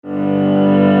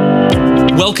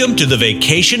Welcome to the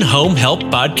Vacation Home Help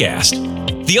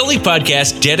Podcast, the only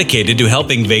podcast dedicated to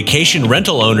helping vacation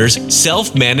rental owners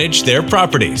self-manage their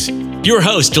properties. Your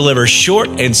host delivers short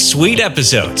and sweet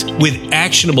episodes with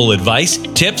actionable advice,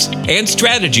 tips, and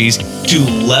strategies to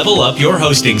level up your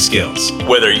hosting skills.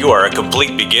 Whether you are a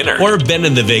complete beginner or have been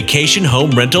in the vacation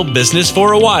home rental business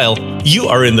for a while, you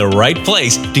are in the right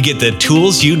place to get the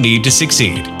tools you need to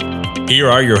succeed. Here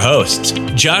are your hosts,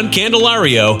 John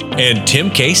Candelario and Tim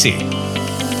Casey.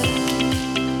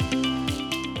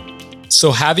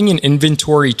 So having an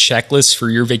inventory checklist for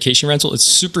your vacation rental is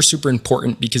super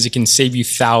important because it can save you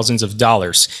thousands of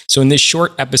dollars. So in this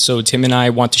short episode, Tim and I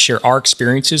want to share our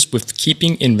experiences with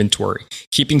keeping inventory,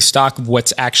 keeping stock of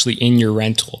what's actually in your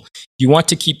rental. You want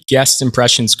to keep guest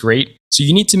impressions great, so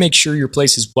you need to make sure your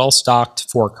place is well stocked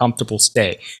for a comfortable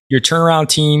stay. Your turnaround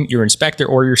team, your inspector,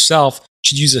 or yourself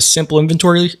should use a simple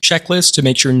inventory checklist to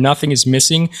make sure nothing is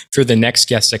missing for the next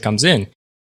guest that comes in.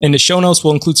 In the show notes,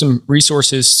 we'll include some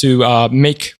resources to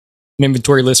make an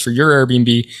inventory list for your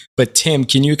Airbnb. But Tim,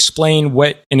 can you explain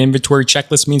what an inventory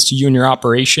checklist means to you in your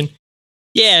operation?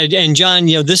 Yeah, and John,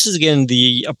 this is again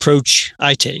the approach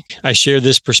I take. I share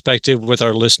this perspective with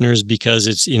our listeners because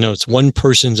it's one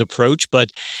person's approach, but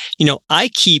I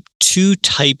keep two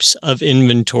types of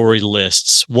inventory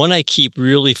lists. One I keep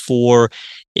really for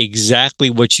exactly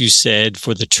what you said,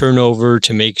 for the turnover,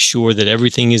 to make sure that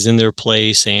everything is in their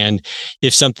place, and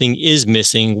if something is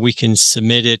missing, we can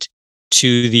submit it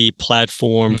to the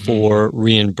platform for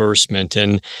reimbursement.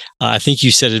 And I think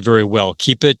you said it very well.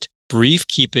 Keep it brief,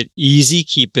 keep it easy,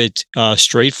 keep it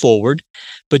straightforward,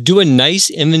 but do a nice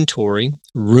inventory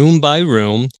room by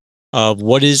room of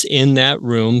what is in that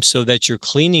room so that your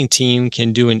cleaning team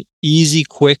can do an easy,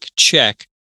 quick check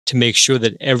to make sure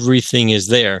that everything is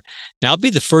there. Now, I'll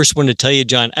be the first one to tell you,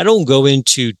 John, I don't go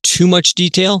into too much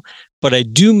detail, but I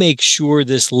do make sure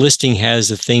this listing has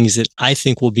the things that I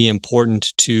think will be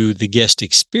important to the guest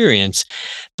experience.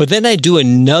 But then I do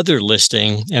another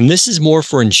listing, and this is more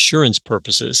for insurance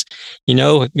purposes.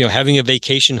 Having a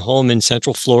vacation home in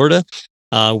Central Florida,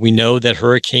 we know that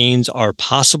hurricanes are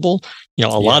possible. A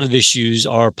lot of issues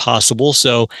are possible.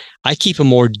 So I keep a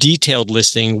more detailed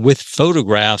listing with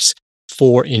photographs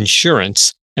for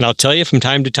insurance. And I'll tell you, from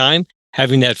time to time,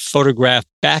 having that photograph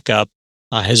backup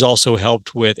has also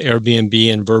helped with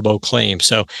Airbnb and Verbo claims.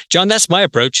 So, John, that's my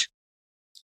approach.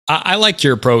 I like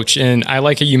your approach, and I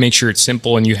like how you make sure it's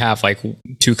simple and you have like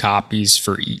two copies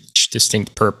for each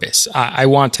distinct purpose. I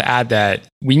want to add that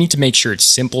we need to make sure it's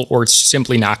simple, or it's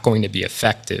simply not going to be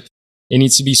effective. It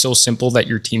needs to be so simple that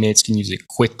your teammates can use it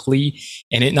quickly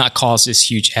and it not cause this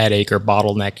huge headache or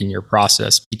bottleneck in your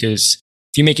process. Because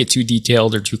if you make it too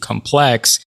detailed or too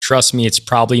complex, trust me, it's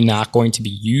probably not going to be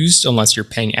used unless you're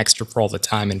paying extra for all the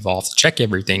time involved to check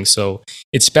everything. So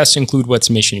it's best to include what's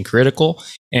mission critical.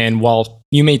 And while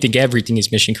you may think everything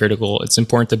is mission critical, it's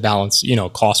important to balance,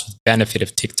 cost with benefit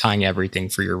of tying everything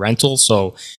for your rental.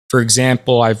 So for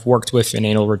example, I've worked with an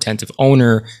anal retentive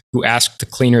owner who asked the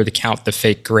cleaner to count the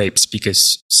fake grapes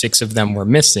because 6 of them were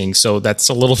missing. So that's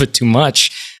a little bit too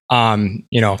much. No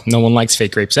one likes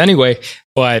fake grapes anyway,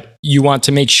 but you want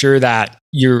to make sure that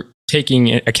you're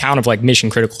taking account of like mission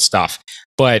critical stuff,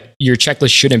 but your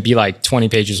checklist shouldn't be like 20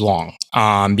 pages long.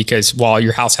 Because while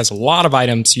your house has a lot of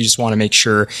items, you just want to make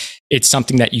sure it's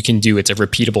something that you can do. It's a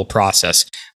repeatable process.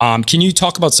 Can you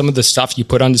talk about some of the stuff you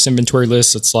put on this inventory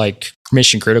list that's like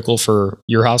mission critical for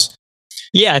your house?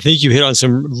 Yeah, I think you hit on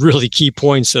some really key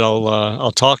points that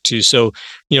I'll talk to. So,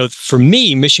 for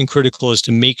me, mission critical is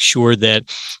to make sure that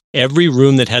every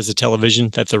room that has a television,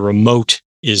 that the remote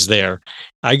is there.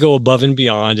 I go above and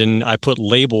beyond, and I put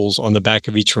labels on the back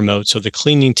of each remote so the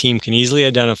cleaning team can easily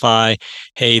identify,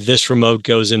 hey, this remote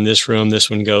goes in this room, this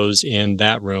one goes in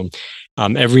that room.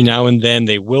 Every now and then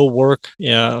they will work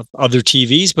other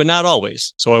TVs, but not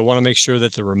always. So I want to make sure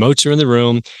that the remotes are in the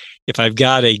room. If I've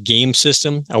got a game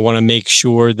system, I want to make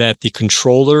sure that the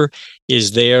controller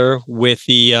is there with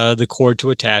the cord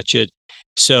to attach it.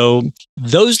 So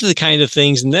those are the kind of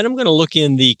things. And then I'm going to look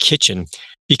in the kitchen,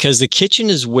 because the kitchen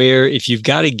is where, if you've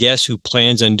got a guest who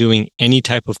plans on doing any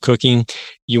type of cooking,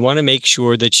 you want to make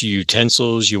sure that your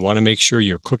utensils, you want to make sure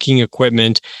your cooking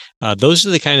equipment, those are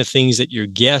the kind of things that your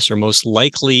guests are most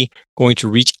likely going to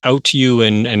reach out to you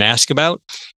and ask about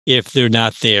if they're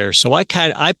not there. So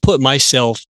I put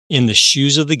myself in the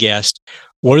shoes of the guest.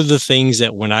 What are the things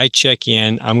that when I check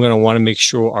in, I'm going to want to make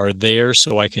sure are there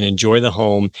so I can enjoy the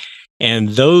home? And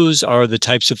those are the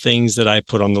types of things that I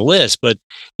put on the list. But,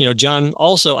 John,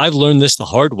 also, I've learned this the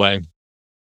hard way.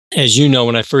 As you know,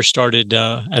 when I first started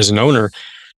as an owner,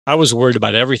 I was worried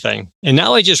about everything. And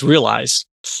now I just realize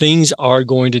things are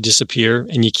going to disappear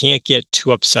and you can't get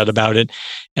too upset about it.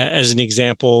 As an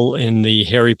example, in the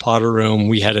Harry Potter room,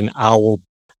 we had an owl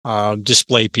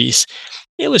display piece.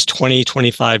 It was $20,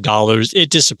 $25. It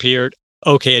disappeared.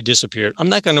 Okay, it disappeared. I'm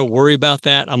not going to worry about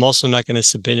that. I'm also not going to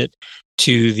submit it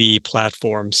to the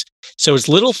platforms. So it's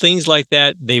little things like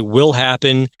that. They will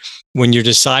happen when you're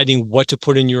deciding what to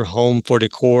put in your home for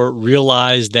decor.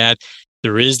 Realize that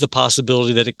there is the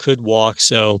possibility that it could walk.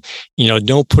 So,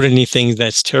 don't put anything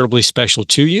that's terribly special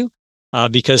to you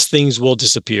because things will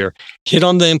disappear. Hit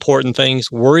on the important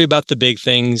things, worry about the big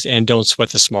things, and don't sweat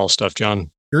the small stuff,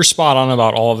 John. You're spot on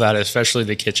about all of that, especially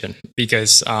the kitchen,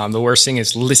 because the worst thing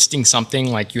is listing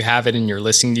something like you have it in your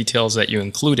listing details that you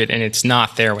included and it's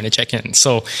not there when you check in.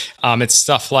 So it's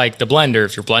stuff like the blender.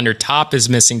 If your blender top is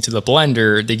missing to the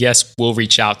blender, the guest will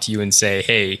reach out to you and say,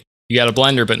 hey, you got a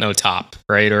blender but no top,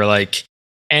 right? Or like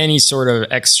any sort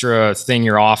of extra thing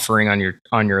you're offering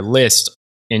on your list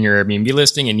in your Airbnb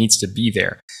listing, it needs to be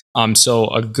there. So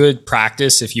a good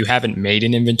practice, if you haven't made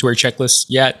an inventory checklist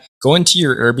yet, go into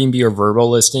your Airbnb or Vrbo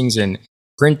listings and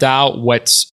print out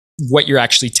what you're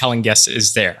actually telling guests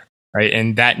is there, right?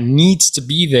 And that needs to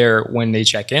be there when they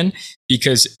check in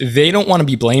because they don't want to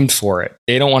be blamed for it.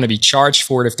 They don't want to be charged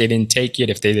for it if they didn't take it,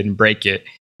 if they didn't break it.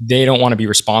 They don't want to be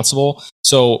responsible.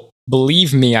 So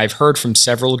believe me, I've heard from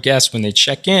several guests when they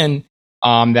check in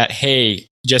that, hey,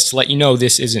 just to let you know,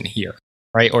 this isn't here.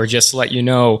 Right? Or just to let you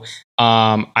know,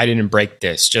 I didn't break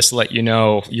this. Just to let you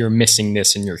know, you're missing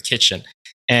this in your kitchen.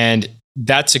 And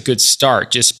that's a good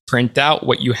start. Just print out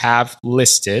what you have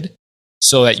listed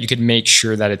so that you can make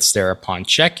sure that it's there upon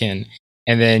check-in.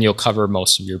 And then you'll cover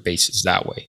most of your bases that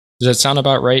way. Does that sound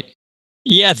about right?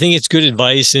 Yeah, I think it's good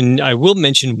advice. And I will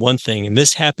mention one thing, and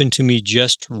this happened to me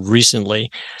just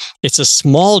recently. It's a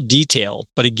small detail,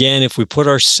 but again, if we put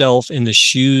ourselves in the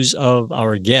shoes of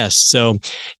our guests. So,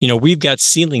 we've got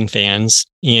ceiling fans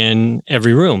in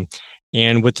every room.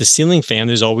 And with the ceiling fan,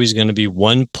 there's always going to be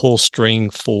one pull string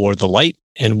for the light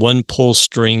and one pull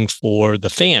string for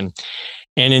the fan.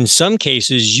 And in some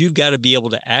cases, you've got to be able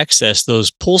to access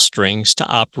those pull strings to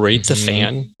operate the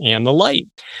fan and the light.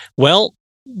 Well,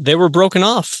 they were broken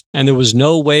off and there was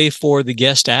no way for the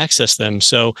guest to access them.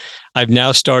 So I've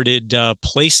now started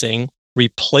placing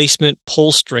replacement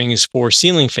pull strings for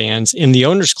ceiling fans in the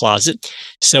owner's closet.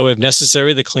 So if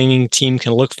necessary, the cleaning team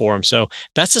can look for them. So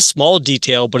that's a small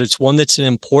detail, but it's one that's an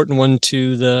important one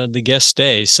to the guest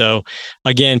stay. So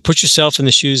again, put yourself in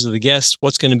the shoes of the guest.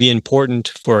 What's going to be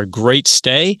important for a great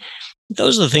stay?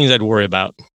 Those are the things I'd worry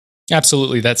about.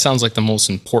 Absolutely. That sounds like the most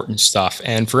important stuff.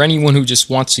 And for anyone who just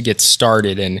wants to get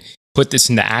started and put this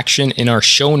into action, in our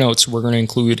show notes, we're going to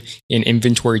include an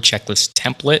inventory checklist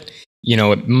template.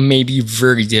 It may be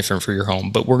very different for your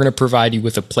home, but we're going to provide you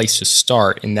with a place to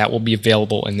start, and that will be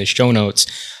available in the show notes.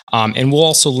 And we'll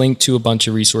also link to a bunch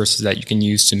of resources that you can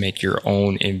use to make your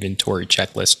own inventory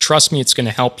checklist. Trust me, it's going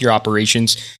to help your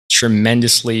operations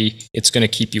tremendously. It's going to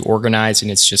keep you organized,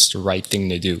 and it's just the right thing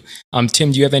to do.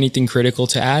 Tim, do you have anything critical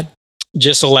to add?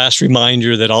 Just a last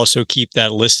reminder that also keep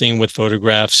that listing with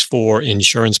photographs for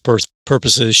insurance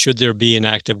purposes. Should there be an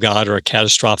act of God or a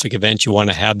catastrophic event, you want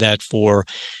to have that for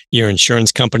your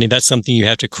insurance company. That's something you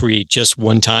have to create just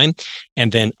one time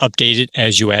and then update it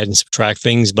as you add and subtract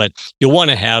things. But you'll want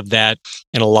to have that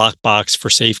in a lockbox for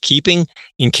safekeeping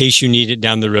in case you need it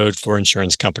down the road for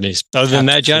insurance companies. Other than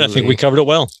that, John, I think we covered it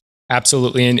well.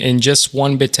 Absolutely. And just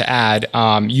one bit to add,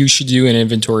 you should do an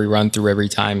inventory run through every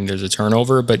time there's a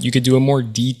turnover, but you could do a more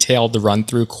detailed run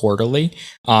through quarterly.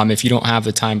 If you don't have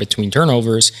the time between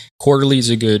turnovers, quarterly is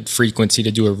a good frequency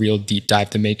to do a real deep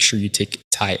dive to make sure you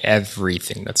tie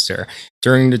everything that's there.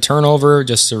 During the turnover,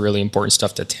 just the really important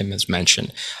stuff that Tim has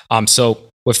mentioned. So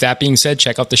with that being said,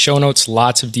 check out the show notes.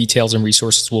 Lots of details and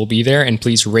resources will be there. And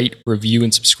please rate, review,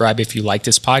 and subscribe if you like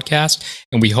this podcast.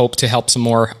 And we hope to help some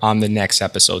more on the next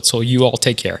episode. So you all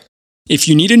take care. If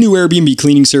you need a new Airbnb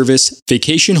cleaning service,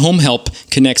 Vacation Home Help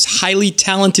connects highly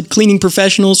talented cleaning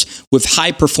professionals with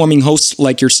high-performing hosts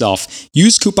like yourself.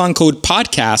 Use coupon code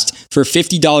PODCAST for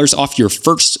 $50 off your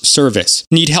first service.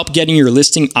 Need help getting your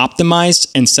listing optimized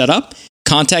and set up?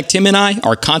 Contact Tim and I.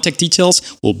 Our contact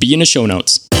details will be in the show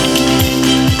notes.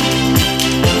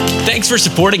 Thanks for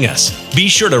supporting us. Be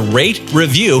sure to rate,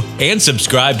 review, and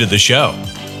subscribe to the show.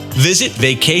 Visit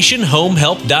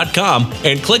vacationhomehelp.com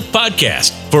and click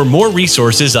podcast for more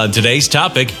resources on today's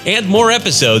topic and more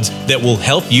episodes that will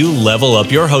help you level up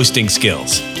your hosting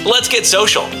skills. Let's get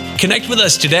social. Connect with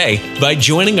us today by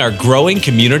joining our growing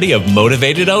community of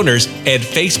motivated owners at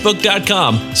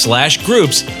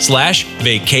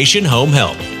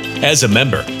facebook.com/groups/vacationhomehelp. As a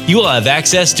member, you will have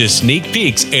access to sneak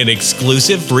peeks and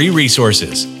exclusive free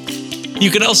resources. You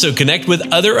can also connect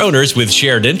with other owners with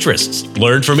shared interests,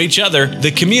 learn from each other, the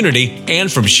community,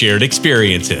 and from shared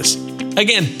experiences.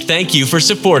 Again, thank you for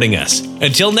supporting us.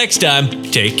 Until next time,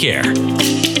 take care.